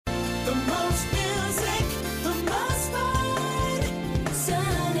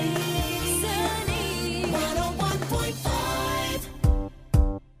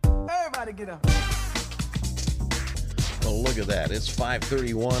Well, look at that. It's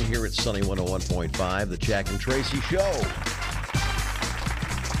 5:31 here at Sunny 101.5, the Jack and Tracy Show.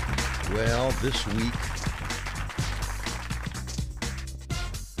 Well, this week,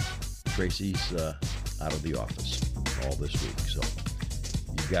 Tracy's out of the office all this week, so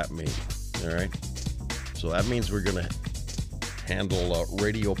you got me, all right? So that means we're going to handle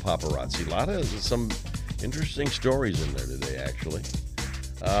Radio Paparazzi. Some interesting stories in there today, actually.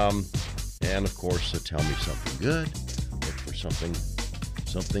 And, of course, Tell Me Something Good. Look for something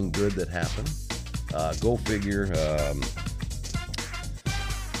good that happened. Go figure.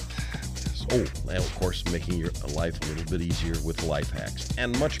 And of course, making your life a little bit easier with life hacks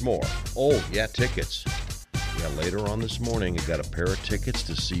and much more. Oh, yeah, tickets. Yeah, later on this morning, I got a pair of tickets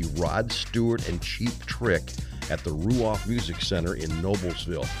to see Rod Stewart and Cheap Trick at the Ruoff Music Center in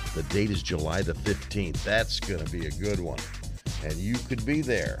Noblesville. The date is July the 15th. That's going to be a good one. And you could be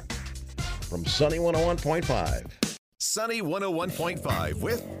there. From Sunny 101.5. Sunny 101.5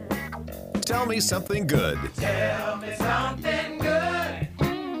 with Tell Me Something Good. Tell me something good.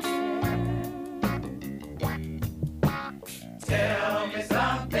 Tell me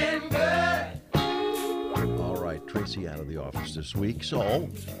something good. All right, Tracy out of the office this week, so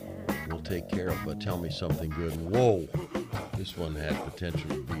we'll take care of Tell Me Something Good. Whoa, this one had potential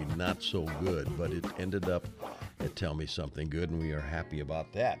to be not so good, but it ended up at Tell Me Something Good, and we are happy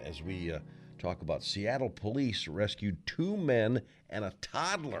about that as we talk about Seattle police rescued 2 men and a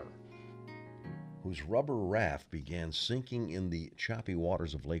toddler whose rubber raft began sinking in the choppy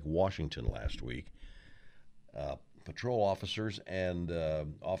waters of Lake Washington last week. Patrol officers and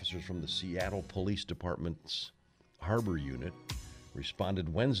officers from the Seattle Police Department's Harbor Unit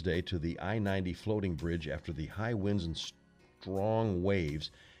responded Wednesday to the I-90 floating bridge after the high winds and strong waves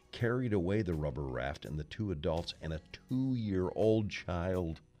carried away the rubber raft and the 2 adults and a 2-year-old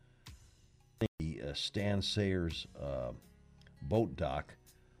child. The Stan Sayers boat dock,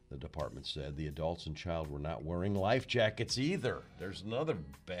 the department said. The adults and child were not wearing life jackets either. There's another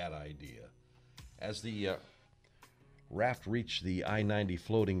bad idea. As the raft reached the I-90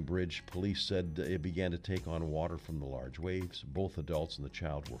 floating bridge, police said it began to take on water from the large waves. Both adults and the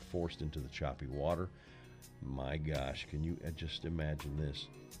child were forced into the choppy water. My gosh, can you just imagine this?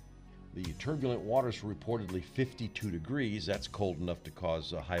 The turbulent waters were reportedly 52 degrees. That's cold enough to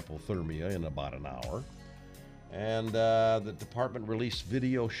cause hypothermia in about an hour. And the department released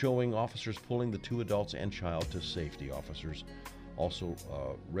video showing officers pulling the 2 adults and child to safety. Officers also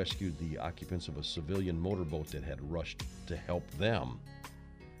rescued the occupants of a civilian motorboat that had rushed to help them.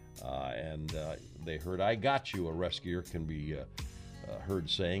 And they heard, "I got you," a rescuer can be heard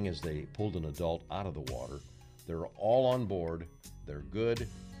saying as they pulled an adult out of the water. They're all on board. They're good.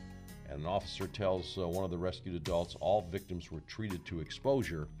 And an officer tells one of the rescued adults all victims were treated to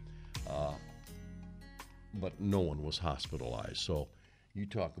exposure, but no one was hospitalized. So you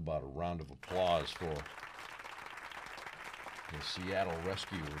talk about a round of applause for the Seattle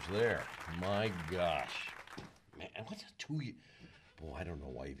rescuers there. My gosh. Man, what's a 2-year... Boy, I don't know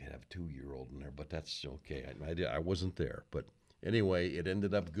why you have a 2-year-old in there, but that's okay. I wasn't there. But anyway, it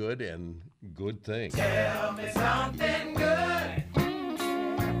ended up good, and good thing. Tell me something good.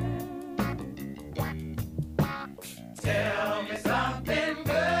 Tell me something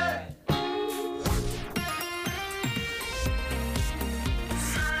good.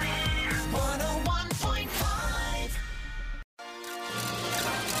 Sunny 101.5.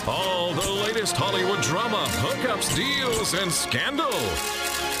 All the latest Hollywood drama, hookups, deals, and scandal.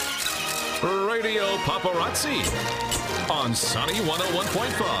 Radio Paparazzi on Sunny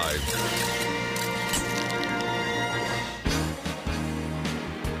 101.5.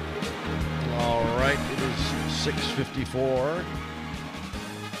 All right, it is 6:54.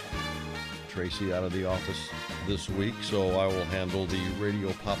 Tracy out of the office this week, so I will handle the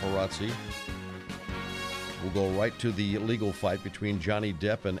Radio Paparazzi. We'll go right to the legal fight between Johnny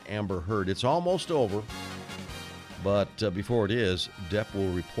Depp and Amber Heard. It's almost over, but before it is, Depp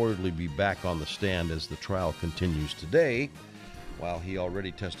will reportedly be back on the stand as the trial continues today, while he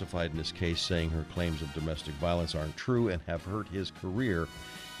already testified in his case saying her claims of domestic violence aren't true and have hurt his career.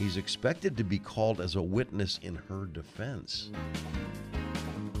 He's expected to be called as a witness in her defense.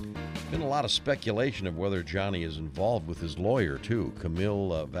 Been a lot of speculation of whether Johnny is involved with his lawyer, too,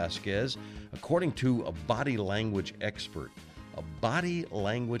 Camille Vasquez, according to a body language expert. A body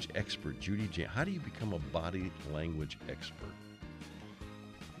language expert, Judy J. How do you become a body language expert?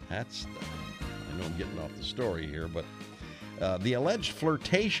 I know I'm getting off the story here, but the alleged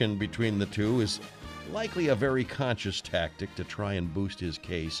flirtation between the two is likely a very conscious tactic to try and boost his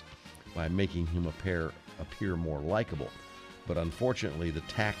case by making him appear more likable. But unfortunately, the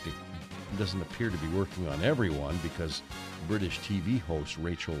tactic doesn't appear to be working on everyone, because British TV host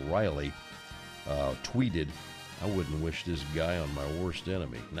Rachel Riley tweeted, "I wouldn't wish this guy on my worst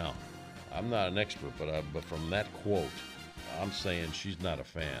enemy." Now, I'm not an expert, but from that quote, I'm saying she's not a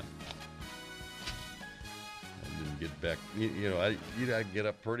fan. I didn't get back. You gotta get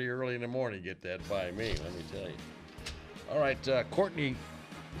up pretty early in the morning to get that by me, let me tell you. All right, Kourtney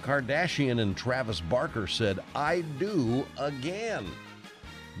Kardashian and Travis Barker said, "I do again."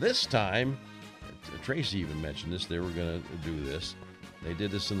 This time, Tracy even mentioned this, they were going to do this. They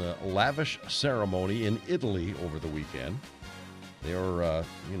did this in a lavish ceremony in Italy over the weekend. They were,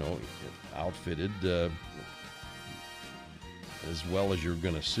 outfitted as well as you're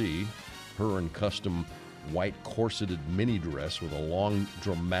going to see. Her in custom white corseted mini dress with a long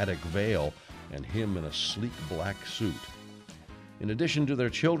dramatic veil, and him in a sleek black suit. In addition to their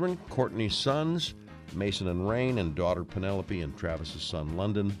children, Kourtney's sons, Mason and Rain, and daughter Penelope, and Travis's son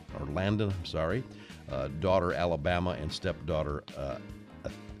Landon, daughter Alabama, and stepdaughter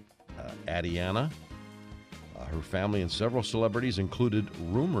Adiana. Her family and several celebrities, included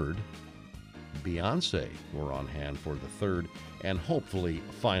rumored Beyonce, were on hand for the third and hopefully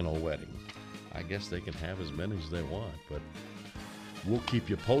final wedding. I guess they can have as many as they want, but we'll keep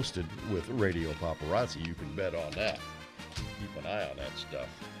you posted with Radio Paparazzi. You can bet on that. Keep an eye on that stuff.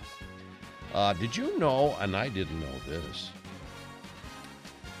 Did you know, and I didn't know this,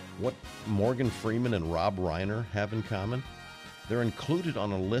 what Morgan Freeman and Rob Reiner have in common? They're included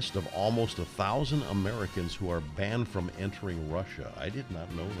on a list of almost 1,000 Americans who are banned from entering Russia. I did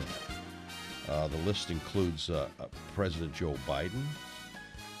not know that. The list includes President Joe Biden,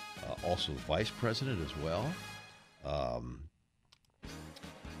 also the Vice President as well,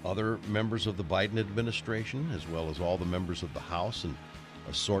 other members of the Biden administration, as well as all the members of the House and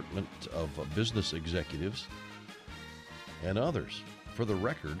assortment of business executives and others. For the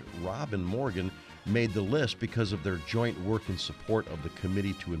record, Rob and Morgan made the list because of their joint work in support of the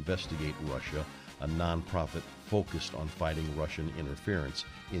Committee to Investigate Russia, a nonprofit focused on fighting Russian interference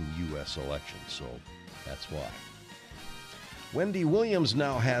in U.S. elections. So that's why. Wendy Williams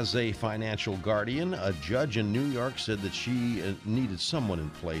now has a financial guardian. A judge in New York said that she needed someone in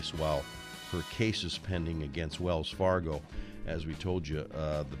place while her case is pending against Wells Fargo. As we told you,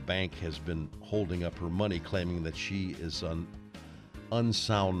 the bank has been holding up her money, claiming that she is an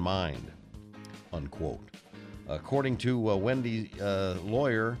unsound mind, unquote. According to Wendy's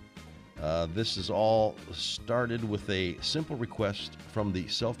lawyer, this is all started with a simple request from the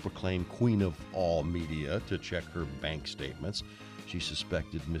self-proclaimed queen of all media to check her bank statements. She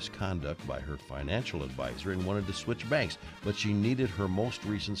suspected misconduct by her financial advisor and wanted to switch banks, but she needed her most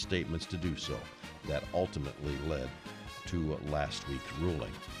recent statements to do so. That ultimately led to last week's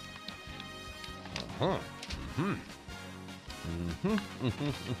ruling. Oh,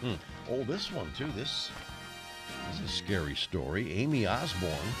 this one too. This is a scary story. Amy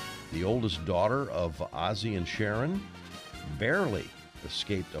Osborne, the oldest daughter of Ozzy and Sharon, barely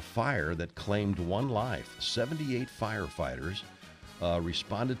escaped a fire that claimed one life. 78 firefighters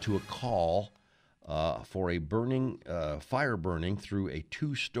responded to a call for a fire burning through a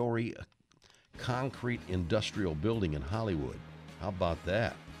 2-story concrete industrial building in Hollywood. How about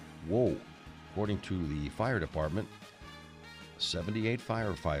that? Whoa. According to the fire department, 78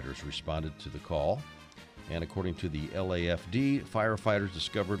 firefighters responded to the call. And according to the LAFD, firefighters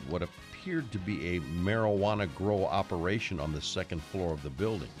discovered what appeared to be a marijuana grow operation on the second floor of the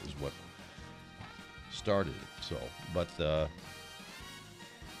building, is what started it. So, but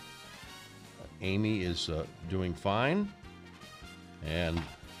Amy is doing fine, and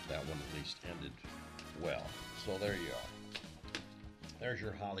that one at least ended well. So there you are. There's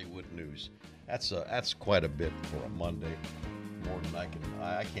your Hollywood news. That's quite a bit for a Monday. More than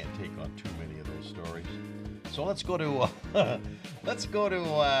I can't take on too many of those stories. So let's go to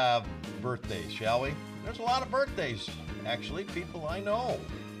birthdays, shall we? There's a lot of birthdays, actually, people I know.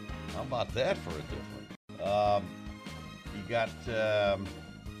 How about that for a different? You got. I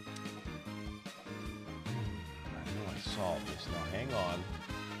know I saw this. Now hang on.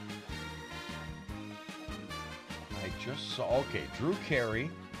 I just saw. Okay, Drew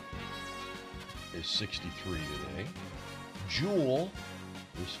Carey is 63 today. Jewel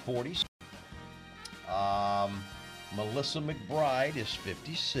is 40. Melissa McBride is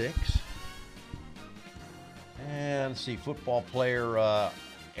 56. And see, football player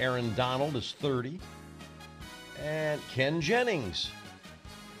Aaron Donald is 30. And Ken Jennings,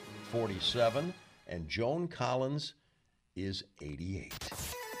 47. And Joan Collins is 88.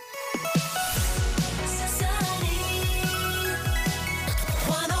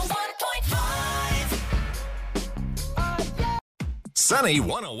 Sunny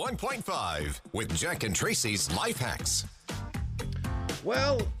 101.5 with Jack and Tracy's Life Hacks.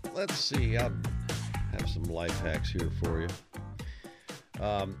 Well, let's see. I'll have some life hacks here for you.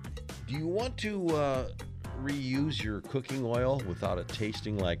 Do you want to reuse your cooking oil without it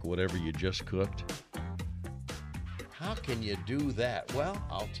tasting like whatever you just cooked? How can you do that? Well,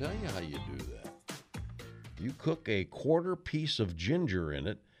 I'll tell you how you do that. You cook a quarter piece of ginger in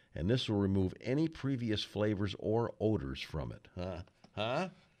it, and this will remove any previous flavors or odors from it. Huh?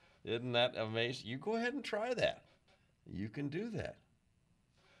 Isn't that amazing? You go ahead and try that. You can do that.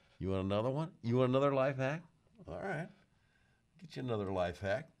 You want another one? You want another life hack? All right. Get you another life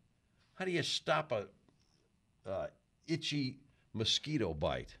hack. How do you stop a itchy mosquito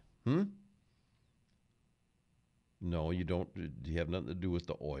bite? No, you don't. You have nothing to do with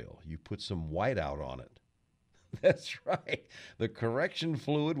the oil. You put some whiteout on it. That's right. The correction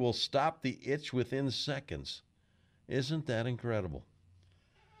fluid will stop the itch within seconds. Isn't that incredible?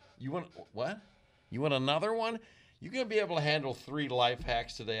 You want what? You want another one? You're going to be able to handle 3 life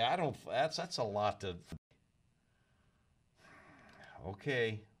hacks today. That's a lot to.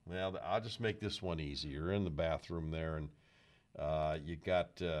 Okay. Well, I'll just make this one easy. You're in the bathroom there, and you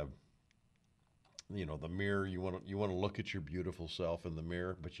got the mirror. You want to look at your beautiful self in the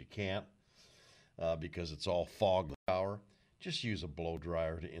mirror, but you can't because it's all fogged shower. Just use a blow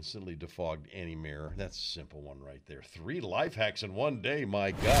dryer to instantly defog any mirror. That's a simple one right there. 3 life hacks in one day, my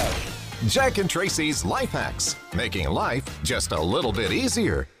gosh. Jack and Tracy's Life Hacks, making life just a little bit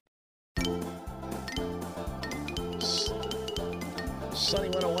easier. Sunny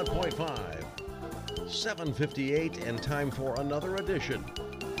 101.5, 7:58, and time for another edition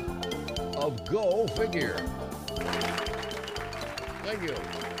of Go Figure. Thank you.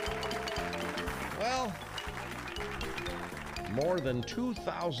 Well, more than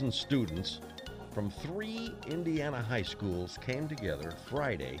 2,000 students from 3 Indiana high schools came together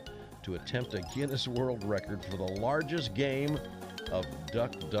Friday to attempt a Guinness World Record for the largest game of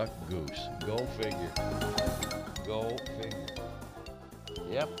Duck, Duck, Goose. Go figure. Go figure.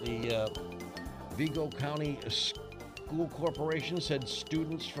 Yep, the Vigo County School Corporation said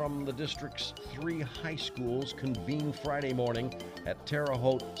students from the district's 3 high schools convened Friday morning at Terre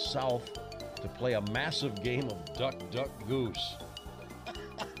Haute South to play a massive game of Duck, Duck, Goose.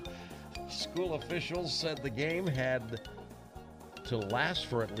 School officials said the game had to last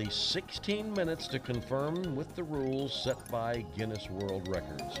for at least 16 minutes to confirm with the rules set by Guinness World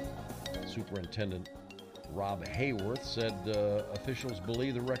Records. Superintendent Rob Hayworth said officials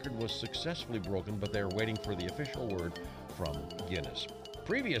believe the record was successfully broken, but they're waiting for the official word from Guinness.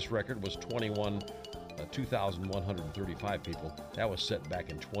 Previous record was 2,135 people. That was set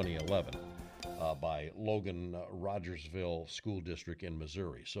back in 2011 by Logan Rogersville School District in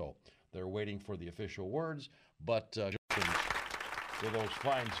Missouri. So they're waiting for the official words, but to those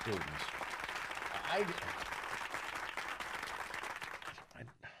fine students. I'm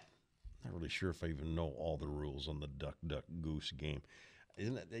not really sure if I even know all the rules on the Duck, Duck, Goose game.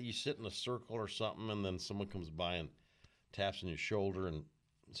 Isn't it that you sit in a circle or something, and then someone comes by and taps on your shoulder and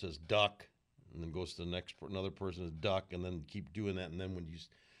says duck, and then goes to the next another person is duck, and then keep doing that, and then when you just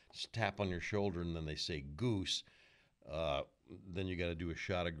tap on your shoulder and then they say goose, then you got to do a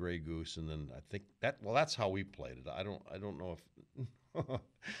shot of Grey Goose, and then I think that's how we played it. I don't know if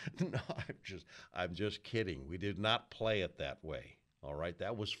no, I'm just kidding. We did not play it that way. All right,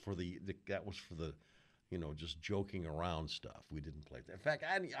 that was for the just joking around stuff. We didn't play that. In fact,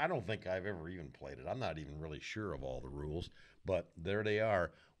 I don't think I've ever even played it. I'm not even really sure of all the rules, but there they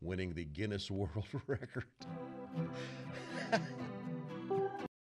are, winning the Guinness World Record.